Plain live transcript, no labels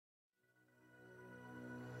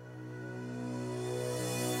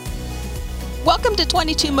Welcome to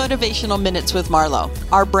 22 Motivational Minutes with Marlo,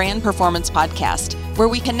 our brand performance podcast, where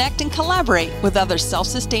we connect and collaborate with other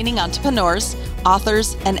self-sustaining entrepreneurs,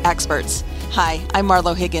 authors, and experts. Hi, I'm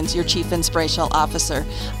Marlo Higgins, your Chief Inspirational Officer.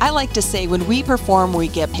 I like to say when we perform, we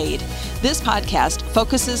get paid. This podcast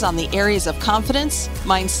focuses on the areas of confidence,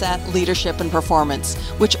 mindset, leadership, and performance,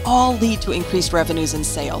 which all lead to increased revenues and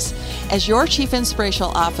sales. As your Chief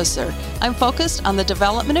Inspirational Officer, I'm focused on the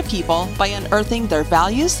development of people by unearthing their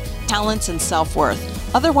values, talents, and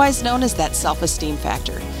self-worth, otherwise known as that self-esteem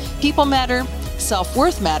factor. People matter,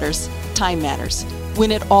 self-worth matters, time matters.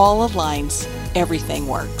 When it all aligns, everything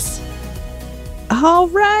works. All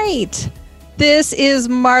right. This is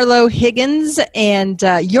Marlo Higgins and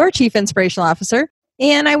your Chief Inspirational Officer.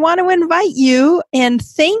 And I want to invite you and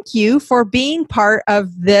thank you for being part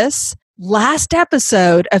of this last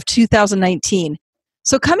episode of 2019.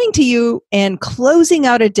 So coming to you and closing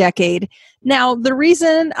out a decade. Now, the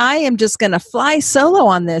reason I am just going to fly solo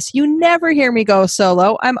on this, you never hear me go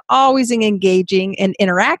solo. I'm always engaging and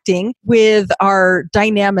interacting with our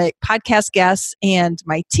dynamic podcast guests and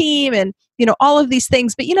my team and, all of these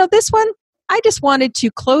things. But, this one, I just wanted to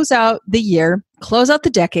close out the year, close out the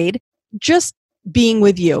decade, just being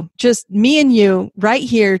with you, just me and you right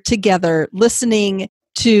here together, listening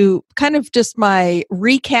to kind of just my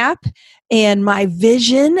recap and my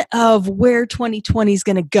vision of where 2020 is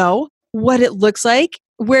going to go, what it looks like,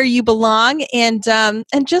 where you belong, and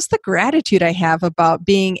just the gratitude I have about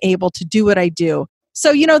being able to do what I do.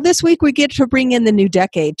 So, this week we get to bring in the new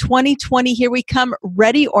decade, 2020, here we come,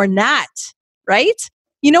 ready or not, right?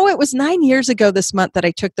 It was 9 years ago this month that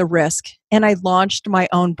I took the risk and I launched my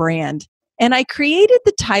own brand and I created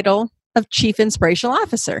the title of Chief Inspirational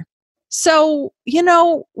Officer. So,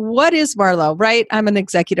 what is Marlo, right? I'm an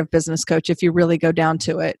executive business coach if you really go down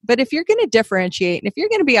to it. But if you're going to differentiate and if you're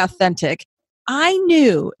going to be authentic, I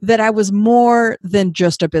knew that I was more than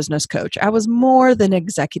just a business coach. I was more than an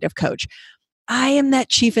executive coach. I am that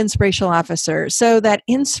Chief Inspirational Officer. So that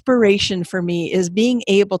inspiration for me is being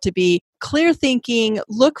able to be clear thinking,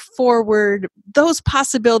 look forward, those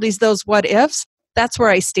possibilities, those what ifs. That's where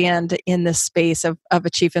I stand in this space of a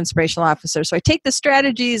Chief Inspirational Officer. So I take the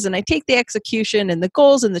strategies and I take the execution and the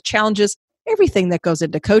goals and the challenges, everything that goes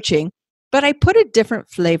into coaching, but I put a different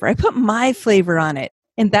flavor. I put my flavor on it.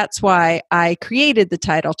 And that's why I created the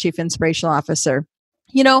title Chief Inspirational Officer.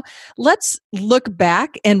 Let's look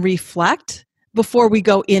back and reflect before we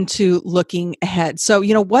go into looking ahead. So,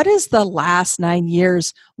 what does the last 9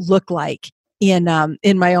 years look like in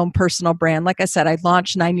my own personal brand? Like I said, I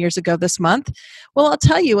launched 9 years ago this month. Well, I'll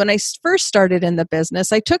tell you, when I first started in the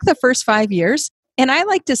business, I took the first 5 years and I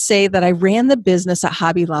like to say that I ran the business at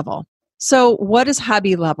hobby level. So what is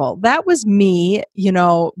hobby level? That was me,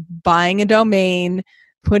 buying a domain,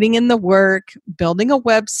 putting in the work, building a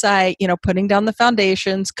website, putting down the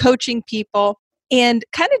foundations, coaching people, and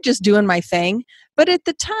kind of just doing my thing. But at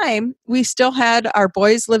the time, we still had our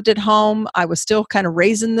boys lived at home. I was still kind of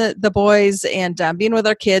raising the boys and being with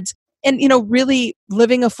our kids and, really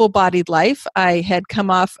living a full-bodied life. I had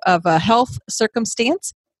come off of a health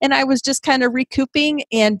circumstance and I was just kind of recouping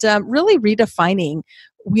and really redefining,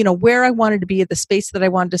 where I wanted to be, the space that I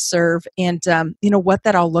wanted to serve and, what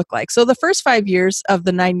that all looked like. So the first 5 years of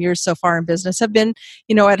the 9 years so far in business have been,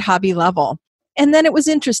 at hobby level. And then it was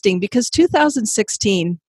interesting because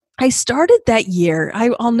 2016, I started that year,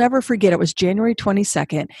 I'll never forget, it was January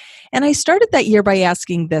 22nd. And I started that year by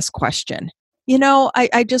asking this question.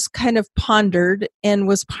 I just kind of pondered and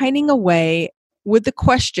was pining away with the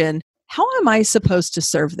question, how am I supposed to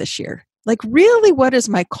serve this year? Like, really, what is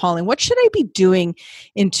my calling? What should I be doing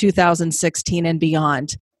in 2016 and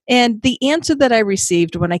beyond? And the answer that I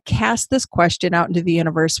received when I cast this question out into the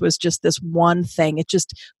universe was just this one thing. It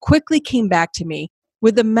just quickly came back to me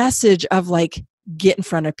with the message of get in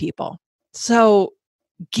front of people. So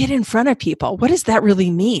get in front of people. What does that really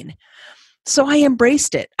mean? So I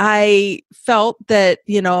embraced it. I felt that,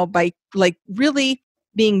 by really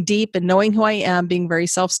being deep and knowing who I am, being very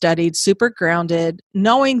self-studied, super grounded,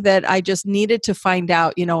 knowing that I just needed to find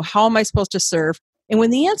out, how am I supposed to serve? And when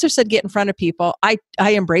the answer said get in front of people, I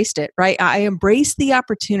embraced it, right? I embraced the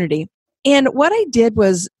opportunity. And what I did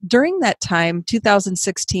was during that time,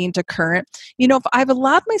 2016 to current, if I've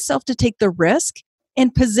allowed myself to take the risk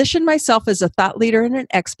and position myself as a thought leader and an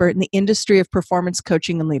expert in the industry of performance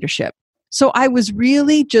coaching and leadership. So I was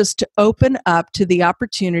really just to open up to the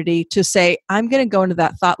opportunity to say, I'm going to go into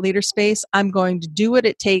that thought leader space. I'm going to do what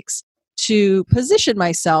it takes to position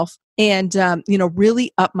myself and,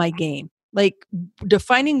 really up my game. Like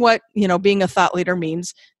defining what, being a thought leader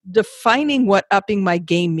means, defining what upping my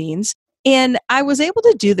game means, And I was able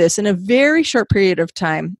to do this in a very short period of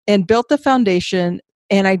time and built the foundation.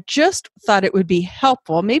 And I just thought it would be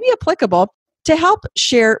helpful, maybe applicable, to help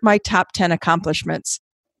share my top 10 accomplishments.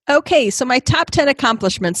 Okay, so my top 10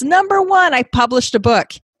 accomplishments. Number one, I published a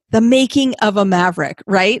book, The Making of a Maverick,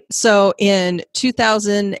 right? So in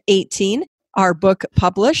 2018, our book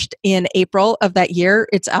published in April of that year.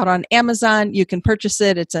 It's out on Amazon. You can purchase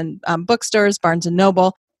it. It's in bookstores, Barnes &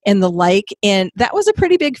 Noble, and the like. And that was a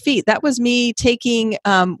pretty big feat. That was me taking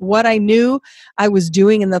what I knew I was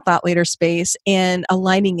doing in the thought leader space and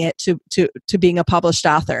aligning it to being a published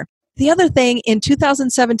author. The other thing, in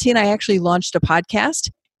 2017, I actually launched a podcast,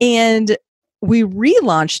 and we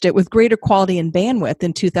relaunched it with greater quality and bandwidth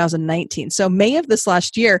in 2019. So May of this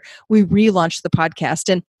last year, we relaunched the podcast.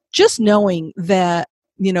 And just knowing that,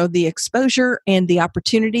 the exposure and the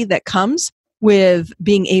opportunity that comes with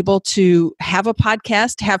being able to have a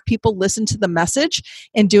podcast, have people listen to the message,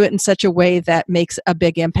 and do it in such a way that makes a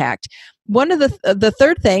big impact. One of the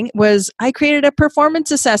third thing was I created a performance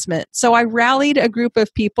assessment. So I rallied a group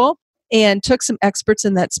of people and took some experts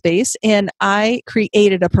in that space, and I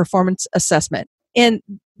created a performance assessment. And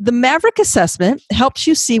the Maverick assessment helps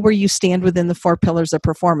you see where you stand within the 4 pillars of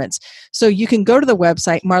performance. So you can go to the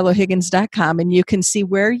website, marlohiggins.com, and you can see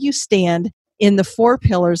where you stand in the 4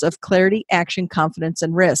 pillars of clarity, action, confidence,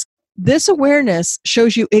 and risk. This awareness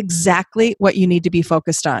shows you exactly what you need to be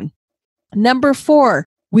focused on. Number 4,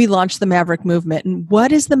 we launched the Maverick Movement. And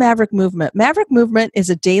what is the Maverick Movement? Maverick Movement is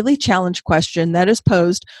a daily challenge question that is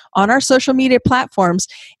posed on our social media platforms.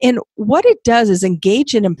 And what it does is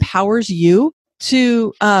engage and empowers you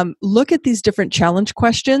to look at these different challenge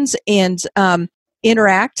questions and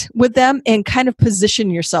interact with them and kind of position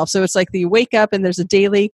yourself. So it's like you wake up and there's a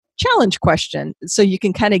daily challenge question. So you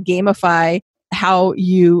can kind of gamify how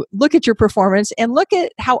you look at your performance and look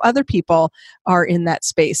at how other people are in that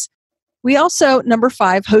space. We also, number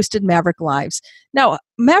 5, hosted Maverick Lives. Now,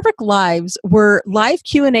 Maverick Lives were live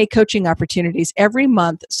Q&A coaching opportunities every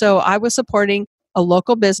month. So I was supporting a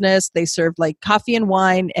local business. They served like coffee and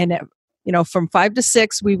wine, and from 5 to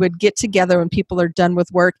 6, we would get together when people are done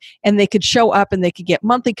with work, and they could show up and they could get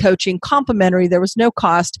monthly coaching, complimentary. There was no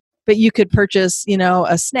cost, but you could purchase,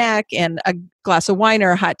 a snack and a glass of wine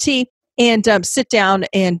or a hot tea, and sit down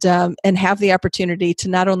and have the opportunity to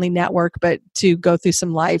not only network, but to go through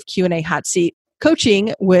some live Q&A hot seat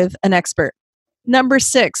coaching with an expert. Number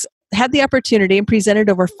 6, had the opportunity and presented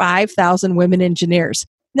over 5,000 women engineers.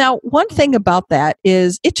 Now, one thing about that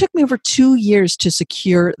is it took me over 2 years to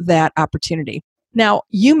secure that opportunity. Now,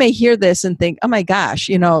 you may hear this and think, oh my gosh,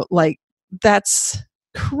 that's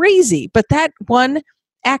crazy. But that one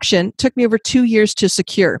action took me over 2 years to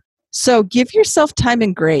secure. So give yourself time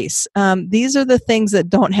and grace. These are the things that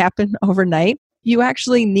don't happen overnight. You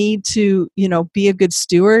actually need to, be a good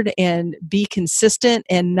steward and be consistent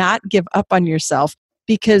and not give up on yourself,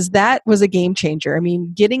 because that was a game changer. I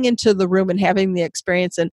mean, getting into the room and having the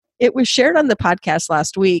experience, and it was shared on the podcast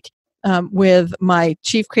last week with my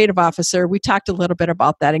chief creative officer. We talked a little bit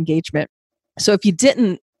about that engagement. So if you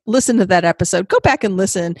didn't listen to that episode, go back and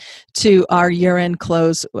listen to our year-end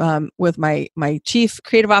close with my chief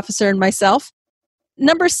creative officer and myself.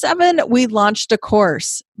 Number 7, we launched a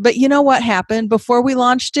course. But you know what happened? Before we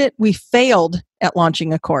launched it, we failed at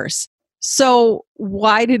launching a course. So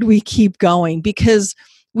why did we keep going? Because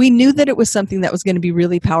we knew that it was something that was going to be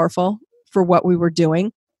really powerful for what we were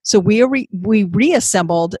doing. So we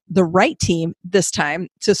reassembled the right team this time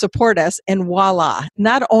to support us, and voila.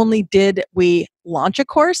 Not only did we launch a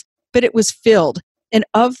course, but it was filled. And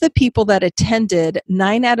of the people that attended,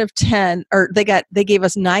 9 out of 10, or they gave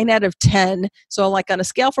us 9 out of 10. So like on a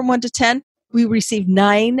scale from 1 to 10, we received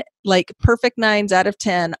 9, like perfect 9s out of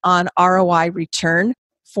 10 on ROI return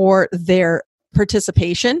for their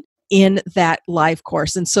participation in that live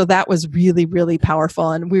course. And so that was really, really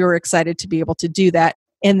powerful. And we were excited to be able to do that.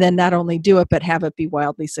 And then not only do it, but have it be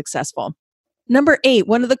wildly successful. Number 8,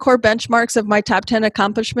 one of the core benchmarks of my top 10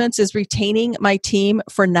 accomplishments is retaining my team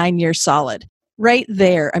for 9 years solid. Right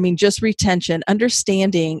there, I mean, just retention,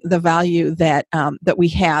 understanding the value that we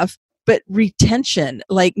have, but retention,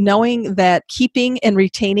 like knowing that keeping and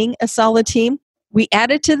retaining a solid team. We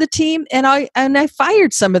added to the team, and I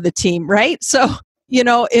fired some of the team, right? So,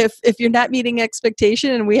 if you're not meeting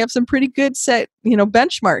expectation, and we have some pretty good set,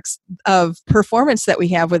 benchmarks of performance that we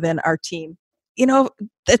have within our team,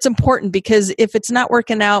 it's important, because if it's not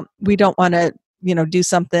working out, we don't want to, do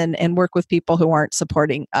something and work with people who aren't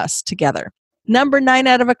supporting us together. Number 9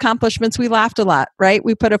 out of accomplishments, we laughed a lot, right?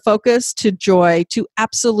 We put a focus to joy to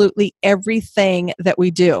absolutely everything that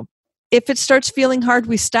we do. If it starts feeling hard,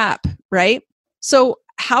 we stop, right? So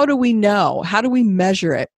how do we know? How do we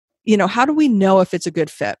measure it? how do we know if it's a good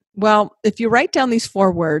fit? Well, if you write down these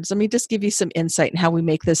 4 words, let me just give you some insight in how we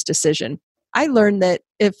make this decision. I learned that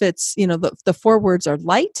if it's, the 4 words are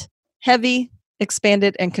light, heavy,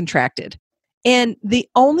 expanded, and contracted. And the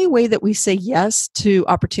only way that we say yes to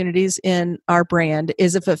opportunities in our brand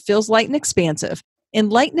is if it feels light and expansive.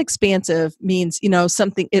 And light and expansive means,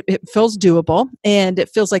 something, it feels doable and it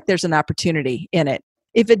feels like there's an opportunity in it.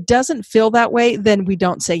 If it doesn't feel that way, then we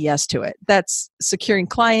don't say yes to it. That's securing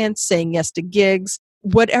clients, saying yes to gigs.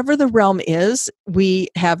 Whatever the realm is, we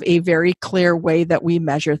have a very clear way that we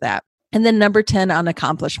measure that. And then number 10 on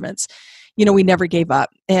accomplishments. We never gave up.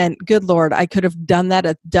 And good Lord, I could have done that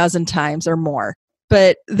a dozen times or more.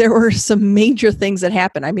 But there were some major things that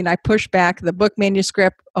happened. I mean, I pushed back the book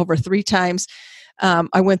manuscript over 3 times.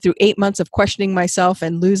 I went through 8 months of questioning myself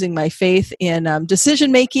and losing my faith in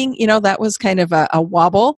decision making. That was kind of a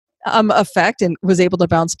wobble effect, and was able to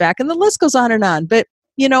bounce back. And the list goes on and on. But,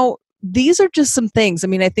 these are just some things. I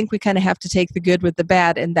mean, I think we kind of have to take the good with the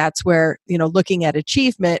bad. And that's where, looking at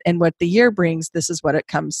achievement and what the year brings, this is what it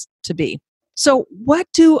comes to be. So what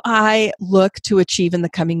do I look to achieve in the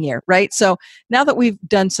coming year, right? So now that we've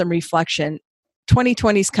done some reflection,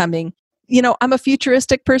 2020 is coming. I'm a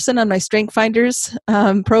futuristic person on my Strength Finders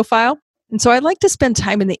profile. And so I like to spend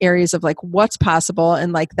time in the areas of like what's possible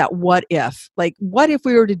and like that what if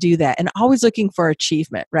we were to do that, and always looking for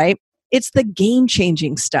achievement, right? It's the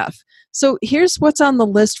game-changing stuff. So here's what's on the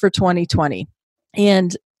list for 2020.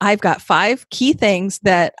 And I've got 5 key things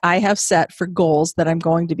that I have set for goals that I'm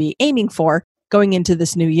going to be aiming for going into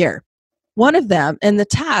this new year. One of them, and the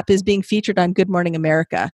top, is being featured on Good Morning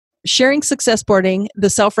America, sharing success boarding, the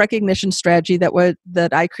self-recognition strategy that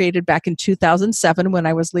I created back in 2007 when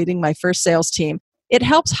I was leading my first sales team. It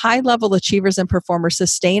helps high-level achievers and performers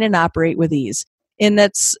sustain and operate with ease. And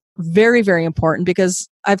that's very, very important, because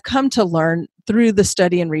I've come to learn through the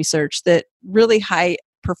study and research that really high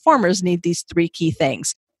performers need these 3 key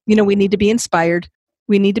things. We need to be inspired,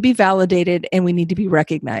 we need to be validated, and we need to be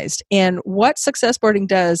recognized. And what success boarding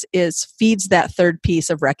does is feeds that third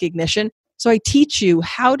piece of recognition. So I teach you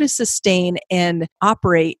how to sustain and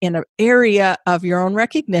operate in an area of your own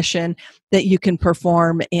recognition that you can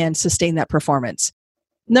perform and sustain that performance.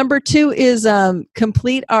 Number 2 is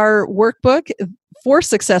complete our workbook for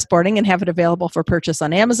success boarding and have it available for purchase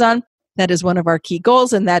on Amazon. That is one of our key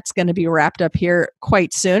goals, and that's going to be wrapped up here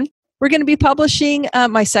quite soon. We're going to be publishing,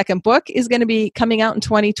 my second book is going to be coming out in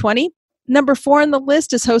 2020. Number 4 on the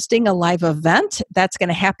list is hosting a live event. That's going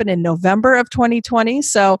to happen in November of 2020.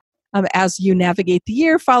 So as you navigate the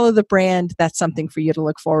year, follow the brand, that's something for you to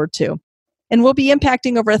look forward to. And we'll be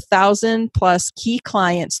impacting over 1,000 plus key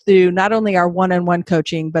clients through not only our one-on-one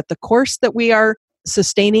coaching, but the course that we are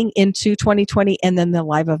sustaining into 2020, and then the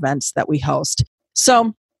live events that we host.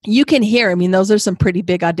 So you can hear, those are some pretty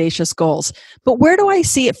big, audacious goals. But where do I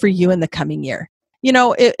see it for you in the coming year?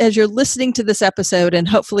 As you're listening to this episode, and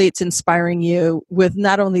hopefully it's inspiring you with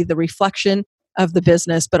not only the reflection of the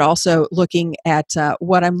business, but also looking at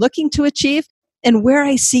what I'm looking to achieve and where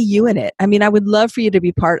I see you in it. I would love for you to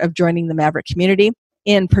be part of joining the Maverick community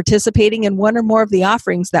and participating in one or more of the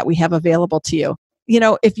offerings that we have available to you.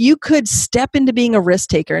 If you could step into being a risk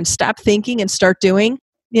taker and stop thinking and start doing,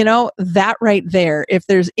 that right there, if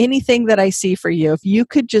there's anything that I see for you, if you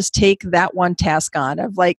could just take that one task on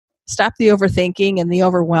of like, stop the overthinking and the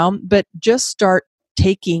overwhelm, but just start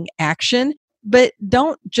taking action. But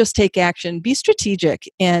don't just take action, be strategic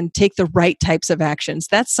and take the right types of actions.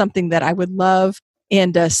 That's something that I would love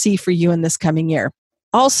and see for you in this coming year.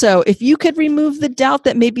 Also, if you could remove the doubt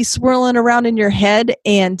that may be swirling around in your head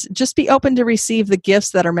and just be open to receive the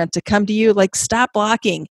gifts that are meant to come to you, like stop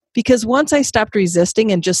blocking. Because once I stopped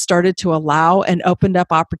resisting and just started to allow and opened up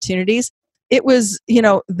opportunities, it was,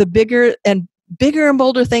 the bigger and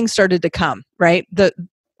bolder things started to come, right?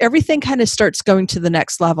 Everything kind of starts going to the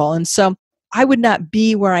next level. And so I would not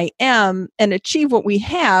be where I am and achieve what we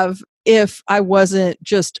have if I wasn't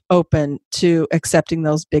just open to accepting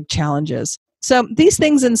those big challenges. So these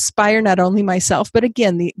things inspire not only myself, but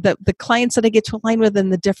again, the clients that I get to align with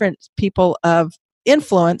and the different people of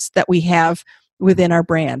influence that we have within our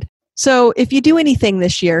brand. So if you do anything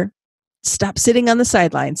this year, stop sitting on the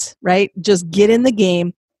sidelines, right? Just get in the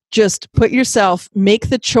game. Just put yourself, make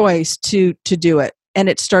the choice to do it. And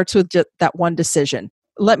it starts with just that one decision.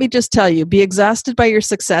 Let me just tell you, be exhausted by your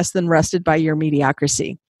success than rested by your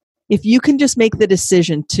mediocrity. If you can just make the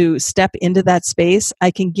decision to step into that space, I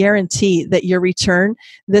can guarantee that your return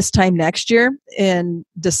this time next year in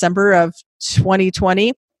December of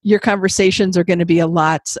 2020, your conversations are going to be a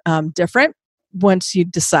lot different once you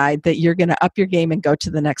decide that you're going to up your game and go to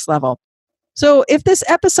the next level. So if this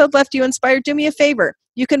episode left you inspired, do me a favor.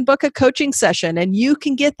 You can book a coaching session and you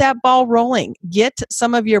can get that ball rolling, get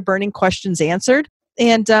some of your burning questions answered.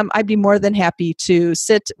 And I'd be more than happy to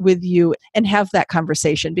sit with you and have that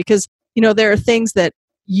conversation because, there are things that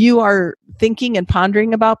you are thinking and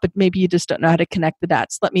pondering about, but maybe you just don't know how to connect the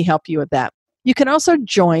dots. Let me help you with that. You can also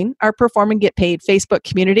join our Perform and Get Paid Facebook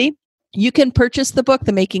community. You can purchase the book,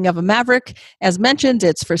 The Making of a Maverick. As mentioned,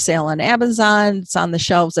 it's for sale on Amazon. It's on the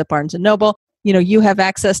shelves at Barnes & Noble. You have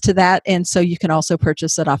access to that, and so you can also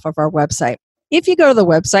purchase it off of our website. If you go to the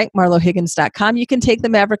website, marlohiggins.com, you can take the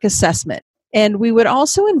Maverick assessment. And we would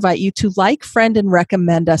also invite you to like, friend, and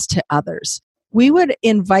recommend us to others. We would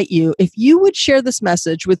invite you, if you would share this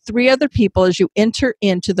message with 3 other people as you enter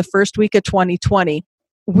into the first week of 2020,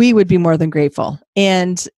 we would be more than grateful.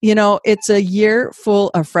 And, it's a year full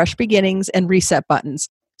of fresh beginnings and reset buttons.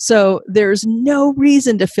 So there's no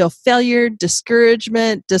reason to feel failure,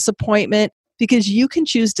 discouragement, disappointment, because you can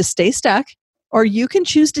choose to stay stuck or you can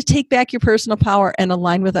choose to take back your personal power and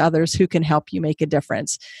align with others who can help you make a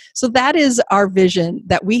difference. So that is our vision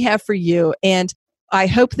that we have for you. And I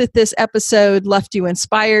hope that this episode left you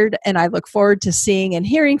inspired, and I look forward to seeing and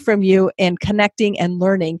hearing from you and connecting and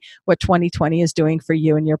learning what 2020 is doing for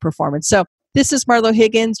you and your performance. So this is Marlo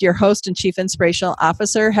Higgins, your host and Chief Inspirational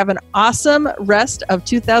Officer. Have an awesome rest of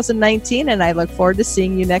 2019, and I look forward to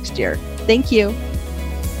seeing you next year. Thank you.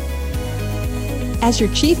 As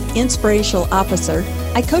your Chief Inspirational Officer,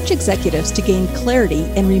 I coach executives to gain clarity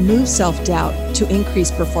and remove self-doubt to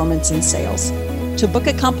increase performance in sales. To book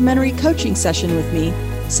a complimentary coaching session with me,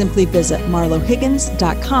 simply visit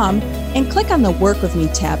marlohiggins.com and click on the Work With Me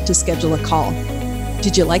tab to schedule a call.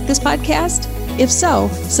 Did you like this podcast? If so,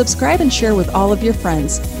 subscribe and share with all of your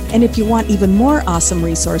friends. And if you want even more awesome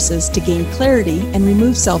resources to gain clarity and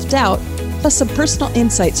remove self-doubt, plus some personal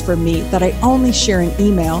insights from me that I only share in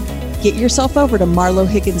email, get yourself over to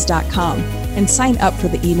marlohiggins.com and sign up for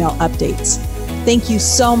the email updates. Thank you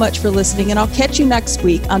so much for listening, and I'll catch you next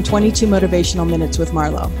week on 22 Motivational Minutes with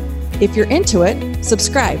Marlo. If you're into it,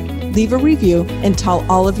 subscribe, leave a review, and tell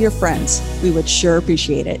all of your friends. We would sure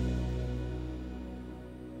appreciate it.